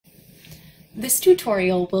This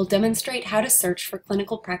tutorial will demonstrate how to search for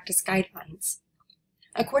clinical practice guidelines.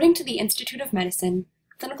 According to the Institute of Medicine,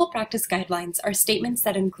 clinical practice guidelines are statements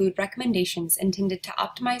that include recommendations intended to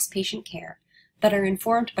optimize patient care that are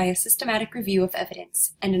informed by a systematic review of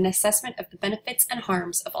evidence and an assessment of the benefits and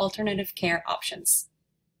harms of alternative care options.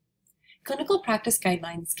 Clinical practice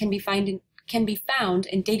guidelines can be found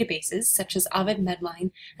in databases such as Ovid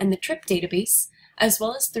MEDLINE and the TRIP database, as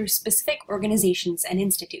well as through specific organizations and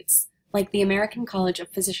institutes, like the American College of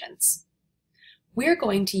Physicians. We're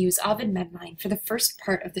going to use Ovid MEDLINE for the first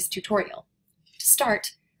part of this tutorial. To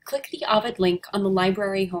start, click the Ovid link on the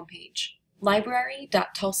library homepage,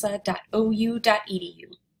 library.tulsa.ou.edu.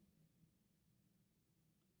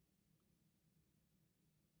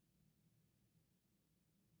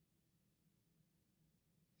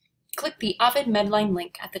 Click the Ovid MEDLINE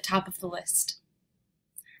link at the top of the list.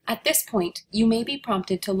 At this point, you may be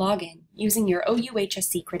prompted to log in using your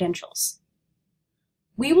OUHSC credentials.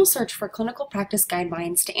 We will search for clinical practice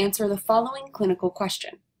guidelines to answer the following clinical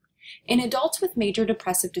question. In adults with major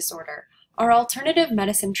depressive disorder, are alternative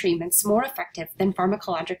medicine treatments more effective than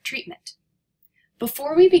pharmacologic treatment?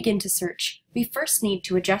 Before we begin to search, we first need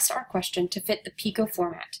to adjust our question to fit the PICO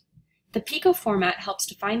format. The PICO format helps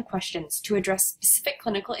define questions to address specific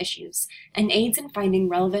clinical issues and aids in finding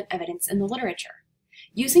relevant evidence in the literature.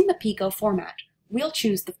 Using the PICO format, we'll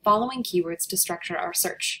choose the following keywords to structure our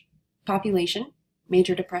search: population,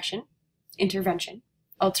 major depression, intervention,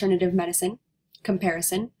 alternative medicine,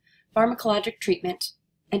 comparison, pharmacologic treatment,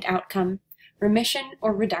 and outcome, remission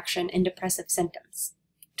or reduction in depressive symptoms.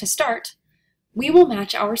 To start, we will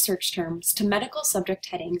match our search terms to medical subject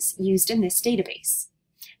headings used in this database.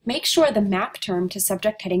 Make sure the Map Term to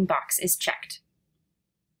Subject Heading box is checked.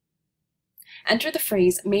 Enter the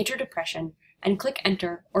phrase major depression and click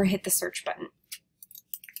Enter or hit the search button.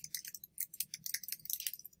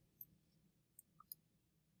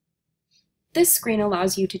 This screen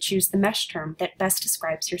allows you to choose the mesh term that best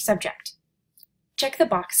describes your subject. Check the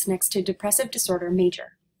box next to Depressive Disorder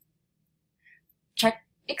Major. Check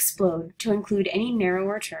Explode to include any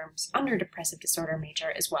narrower terms under Depressive Disorder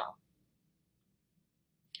Major as well.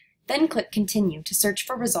 Then click Continue to search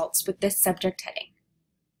for results with this subject heading.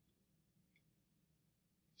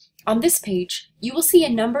 On this page, you will see a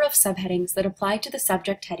number of subheadings that apply to the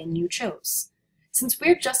subject heading you chose. Since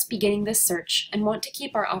we're just beginning this search and want to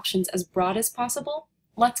keep our options as broad as possible,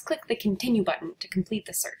 let's click the Continue button to complete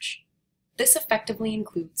the search. This effectively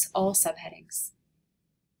includes all subheadings.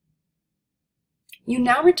 You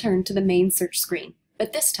now return to the main search screen,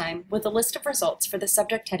 but this time with a list of results for the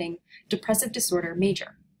subject heading Depressive Disorder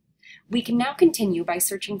Major. We can now continue by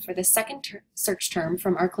searching for the second search term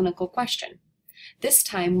from our clinical question. This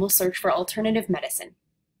time we'll search for alternative medicine.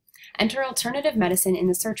 Enter alternative medicine in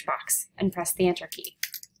the search box and press the Enter key.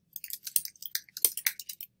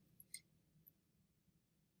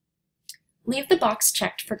 Leave the box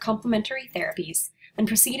checked for complementary therapies and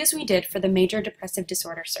proceed as we did for the major depressive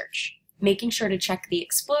disorder search, making sure to check the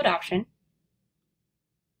Explode option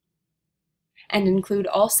and include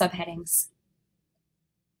all subheadings.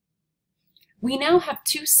 We now have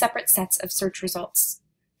two separate sets of search results.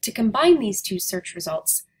 To combine these two search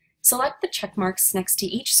results, select the check marks next to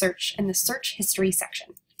each search in the Search History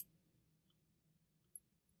section.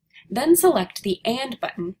 Then select the AND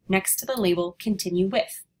button next to the label Continue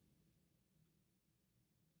With.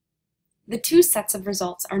 The two sets of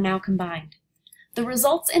results are now combined. The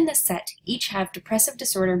results in this set each have Depressive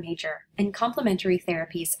Disorder Major and complementary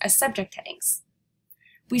therapies as subject headings.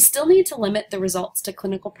 We still need to limit the results to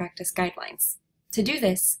clinical practice guidelines. To do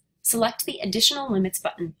this, select the Additional Limits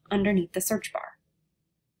button underneath the search bar.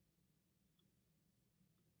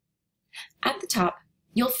 At the top,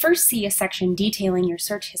 you'll first see a section detailing your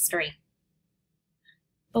search history.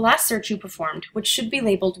 The last search you performed, which should be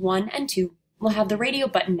labeled 1 and 2, will have the radio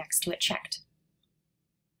button next to it checked.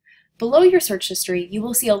 Below your search history, you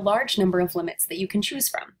will see a large number of limits that you can choose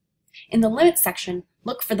from. In the Limits section,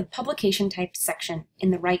 look for the Publication Type section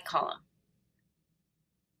in the right column.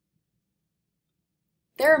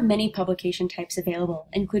 There are many publication types available,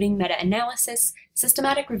 including meta-analysis,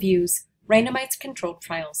 systematic reviews, randomized controlled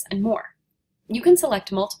trials, and more. You can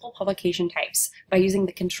select multiple publication types by using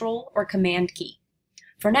the Control or Command key.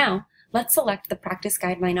 For now, let's select the Practice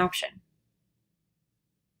Guideline option.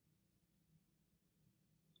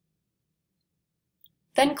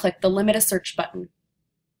 Then click the Limit a Search button.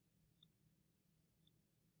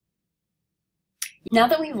 Now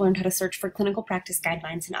that we've learned how to search for clinical practice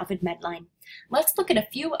guidelines in Ovid MEDLINE, let's look at a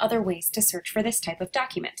few other ways to search for this type of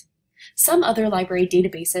document. Some other library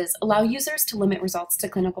databases allow users to limit results to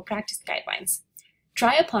clinical practice guidelines.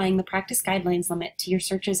 Try applying the practice guidelines limit to your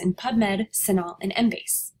searches in PubMed, CINAHL, and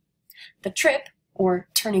Embase. The TRIP, or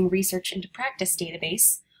Turning Research into Practice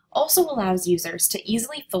database, also allows users to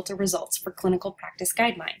easily filter results for clinical practice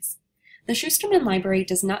guidelines. The Schusterman Library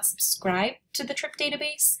does not subscribe to the TRIP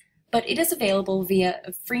database, but it is available via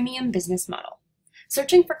a freemium business model.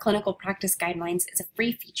 Searching for clinical practice guidelines is a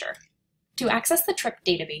free feature. To access the TRIP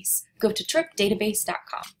database, go to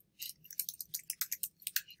tripdatabase.com.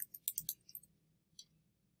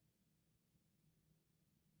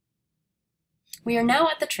 We are now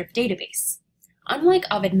at the TRIP database. Unlike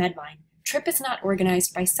Ovid MEDLINE, TRIP is not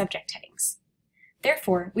organized by subject headings.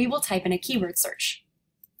 Therefore, we will type in a keyword search.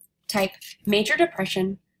 Type major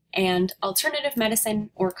depression and alternative medicine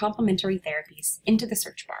or complementary therapies into the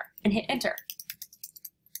search bar and hit enter.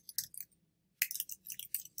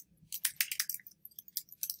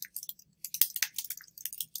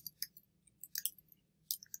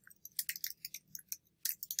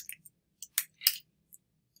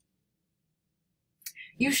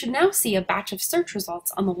 You should now see a batch of search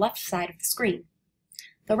results on the left side of the screen.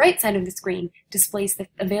 The right side of the screen displays the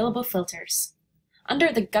available filters.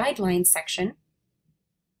 Under the Guidelines section,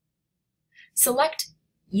 select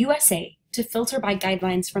USA to filter by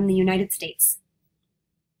guidelines from the United States.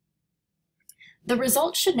 The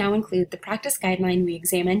results should now include the practice guideline we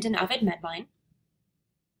examined in Ovid MEDLINE,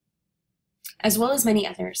 as well as many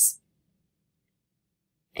others.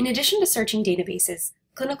 In addition to searching databases,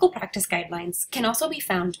 clinical practice guidelines can also be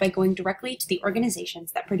found by going directly to the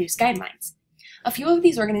organizations that produce guidelines. A few of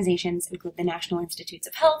these organizations include the National Institutes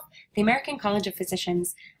of Health, the American College of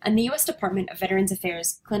Physicians, and the U.S. Department of Veterans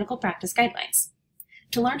Affairs Clinical Practice Guidelines.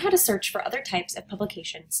 To learn how to search for other types of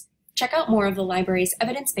publications, check out more of the library's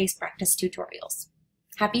evidence-based practice tutorials.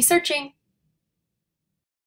 Happy searching!